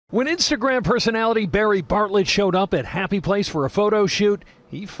When Instagram personality Barry Bartlett showed up at Happy Place for a photo shoot,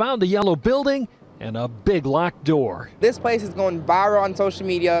 he found a yellow building and a big locked door. This place is going viral on social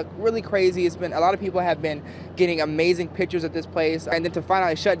media, really crazy. It's been, a lot of people have been getting amazing pictures of this place, and then to find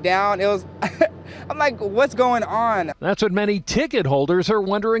out it shut down, it was, I'm like, what's going on? That's what many ticket holders are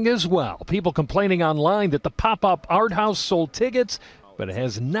wondering as well. People complaining online that the pop-up art house sold tickets, but it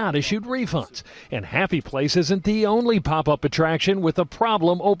has not issued refunds. And Happy Place isn't the only pop-up attraction with a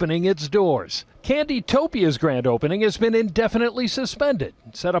problem opening its doors. Candytopia's grand opening has been indefinitely suspended.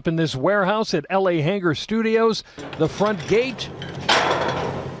 Set up in this warehouse at LA Hangar Studios, the front gate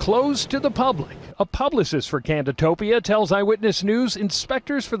closed to the public. A publicist for Candytopia tells Eyewitness News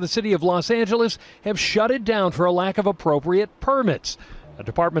inspectors for the city of Los Angeles have shut it down for a lack of appropriate permits. A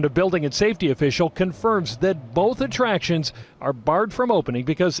Department of Building and Safety official confirms that both attractions are barred from opening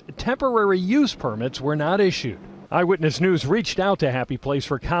because temporary use permits were not issued. Eyewitness News reached out to Happy Place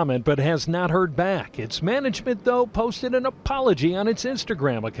for comment but has not heard back. Its management, though, posted an apology on its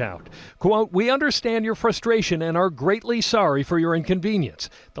Instagram account. Quote, "We understand your frustration and are greatly sorry for your inconvenience.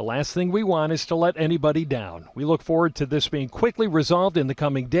 The last thing we want is to let anybody down. We look forward to this being quickly resolved in the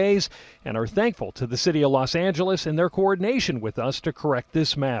coming days and are thankful to the city of Los Angeles and their coordination with us to correct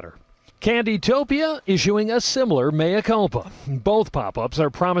this matter." Candytopia issuing a similar mea culpa. Both pop-ups are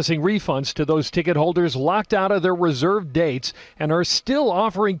promising refunds to those ticket holders locked out of their reserved dates and are still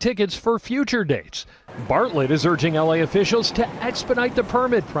offering tickets for future dates. Bartlett is urging LA officials to expedite the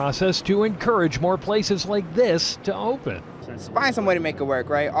permit process to encourage more places like this to open. Just find some way to make it work,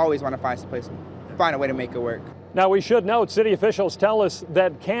 right? Always want to find a way to make it work. Now, we should note, city officials tell us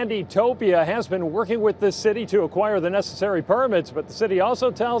that Candytopia has been working with the city to acquire the necessary permits, but the city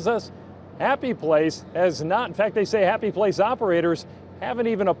also tells us Happy Place has not. In fact, they say Happy Place operators haven't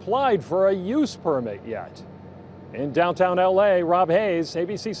even applied for a use permit yet. In downtown LA, Rob Hayes,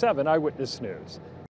 ABC7 Eyewitness News.